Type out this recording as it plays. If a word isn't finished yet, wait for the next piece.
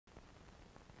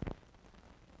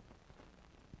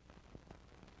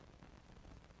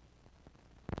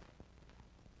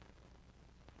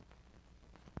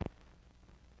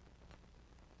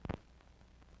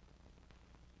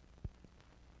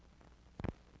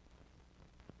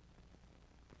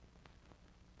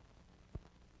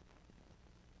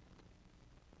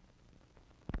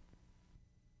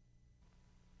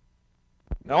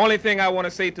The only thing I want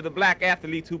to say to the black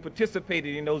athletes who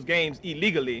participated in those games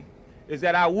illegally is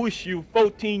that I wish you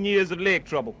 14 years of leg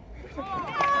trouble.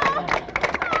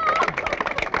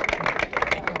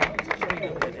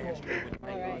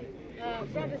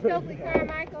 Brother Stokely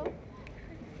Carmichael.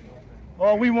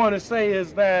 All we want to say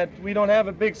is that we don't have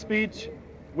a big speech.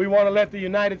 We want to let the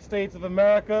United States of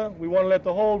America, we want to let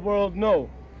the whole world know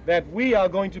that we are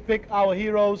going to pick our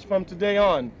heroes from today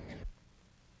on.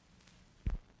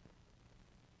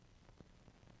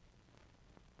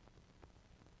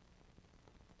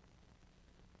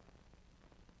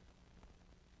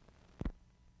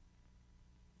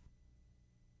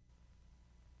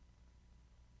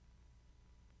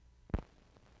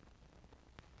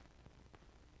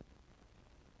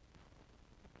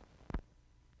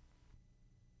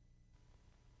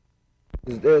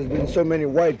 There's been so many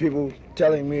white people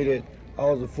telling me that I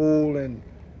was a fool, and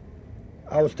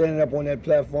I was standing up on that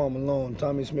platform alone.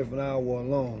 Tommy Smith and I were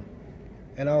alone.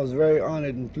 And I was very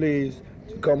honored and pleased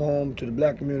to come home to the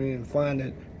black community and find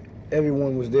that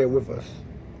everyone was there with us.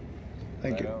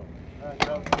 Thank you.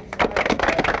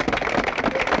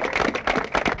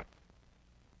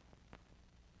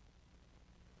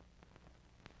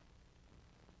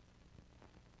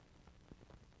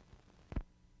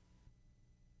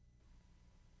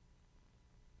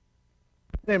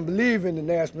 I didn't believe in the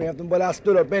national anthem, but I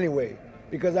stood up anyway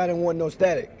because I didn't want no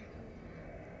static.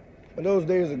 But those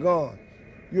days are gone.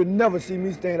 You'll never see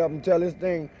me stand up and tell this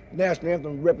thing, national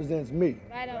anthem represents me.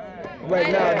 Right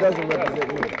now, it doesn't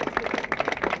represent me.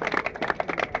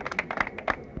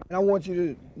 And I want you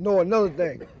to know another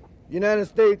thing. The United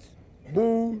States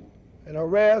booed and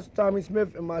harassed Tommy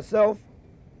Smith and myself,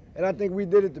 and I think we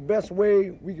did it the best way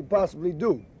we could possibly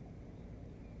do.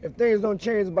 If things don't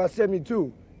change by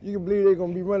 72, you can believe they're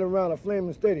going to be running around a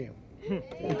flaming stadium.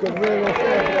 Because we ain't going to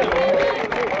stand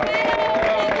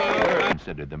for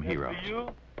considered them heroes.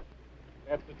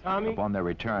 Upon their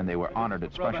return, they were honored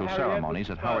at special ceremonies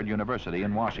at Howard University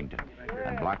in Washington,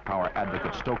 and Black Power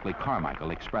advocate Stokely Carmichael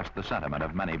expressed the sentiment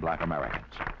of many black Americans.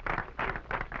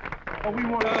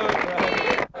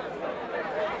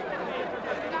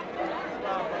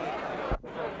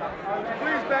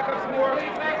 Please back up some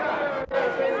more.